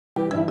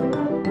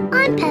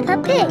I'm Peppa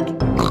Pig.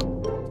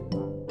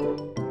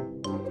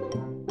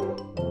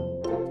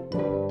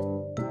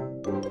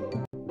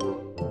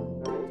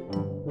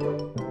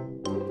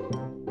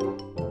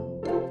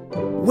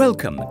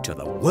 Welcome to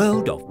the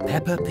world of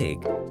Peppa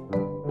Pig.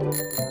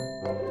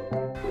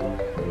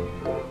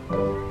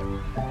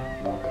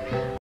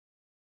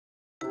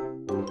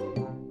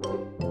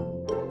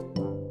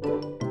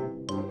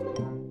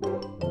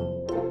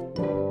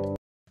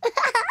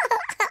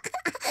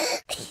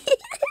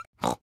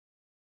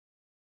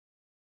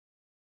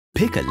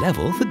 Pick a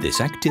level for this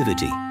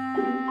activity.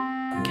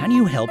 Can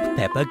you help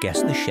Peppa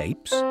guess the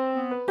shapes?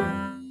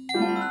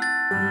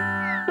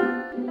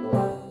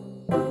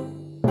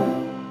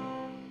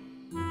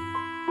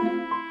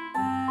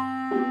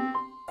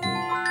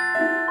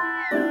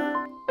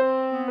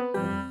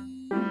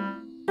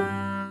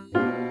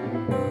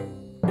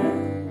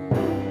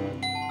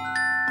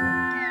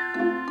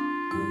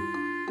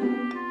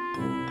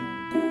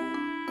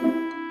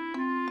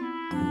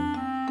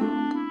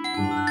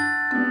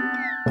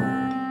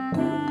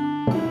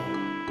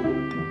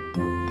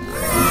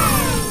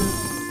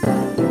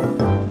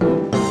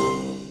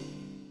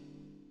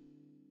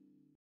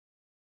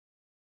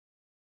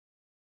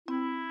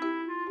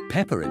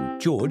 Peppa and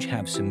George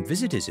have some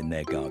visitors in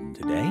their garden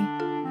today.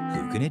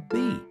 Who can it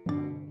be?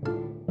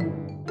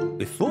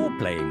 Before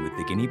playing with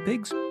the guinea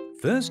pigs,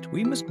 first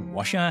we must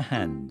wash our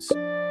hands.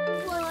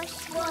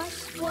 Wash,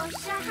 wash,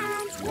 wash our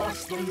hands.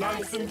 Wash them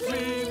nice and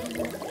clean.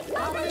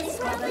 Bubbly,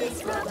 scrubbly,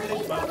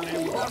 scrubbly,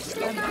 bubbly. Wash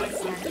them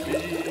nice and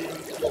clean.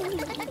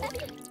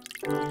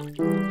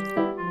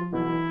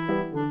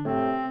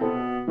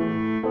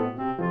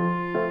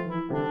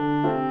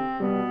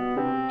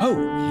 Oh,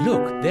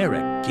 look, there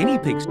are guinea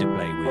pigs to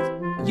play with.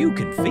 You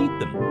can feed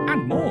them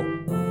and more.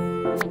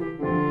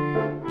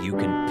 You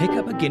can pick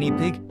up a guinea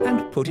pig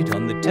and put it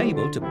on the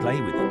table to play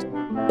with it.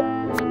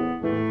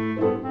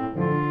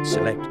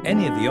 Select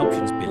any of the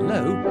options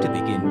below to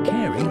begin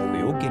caring for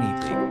your guinea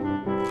pig.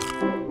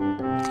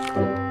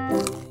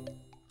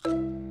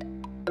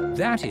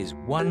 That is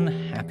one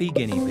happy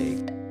guinea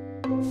pig.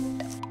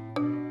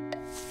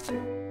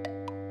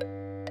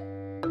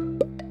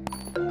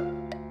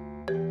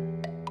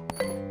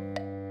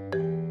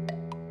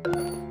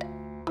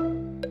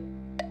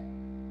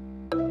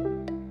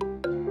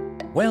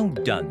 Well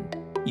done.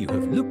 You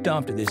have looked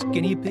after this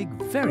guinea pig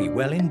very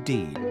well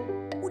indeed.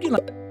 Would you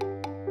like...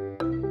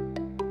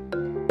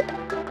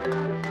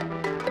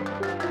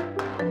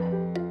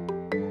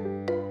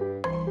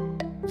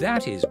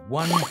 That is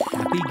one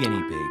happy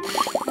guinea pig.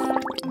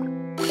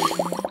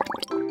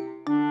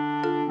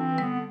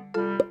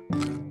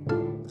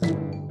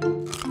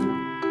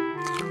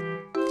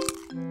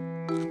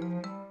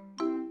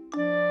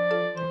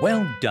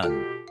 Well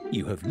done.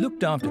 You have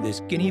looked after this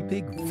guinea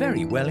pig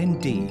very well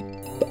indeed.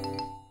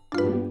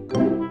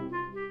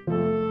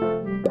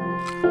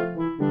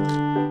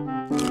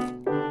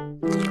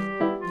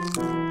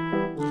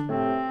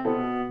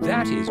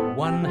 That is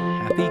one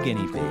happy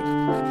guinea pig.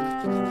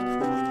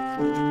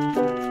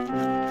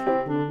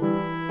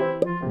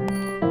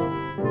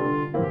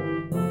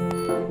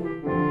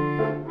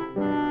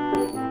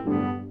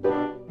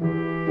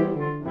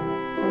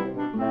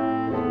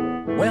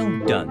 Well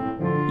done.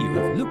 You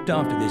have looked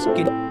after this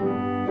guinea...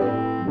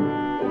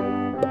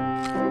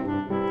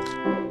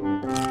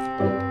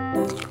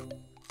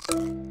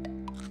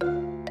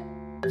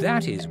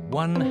 That is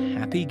one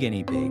happy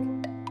guinea pig.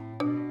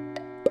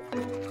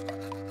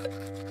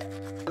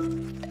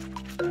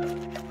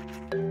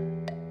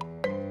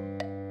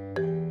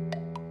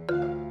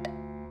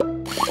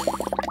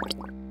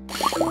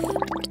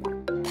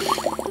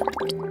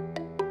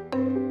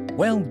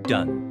 Well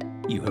done.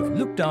 You have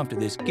looked after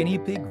this guinea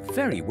pig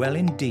very well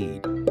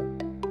indeed.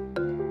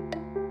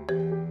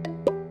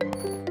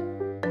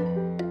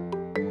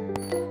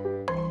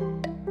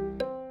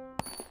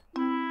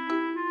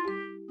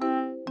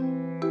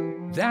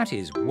 That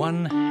is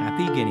one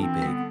happy guinea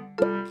pig.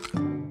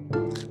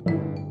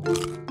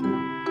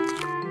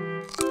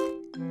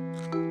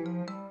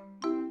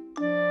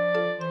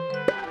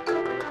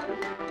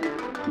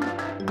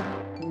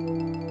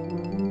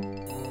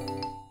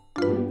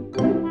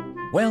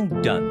 Well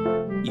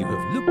done. You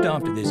have looked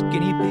after this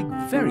guinea pig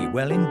very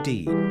well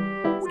indeed.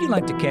 Would you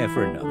like to care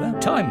for another?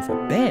 Time for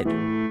bed.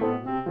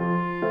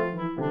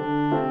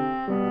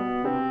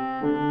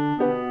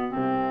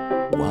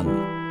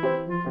 One.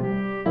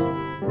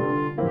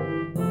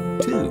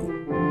 2,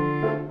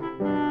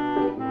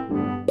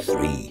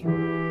 3, 4,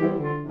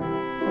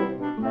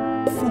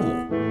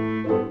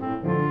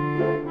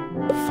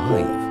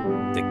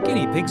 5. The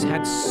guinea pigs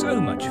had so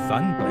much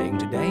fun playing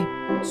today.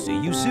 See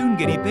you soon,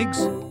 guinea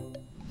pigs.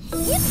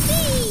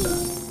 Yippee!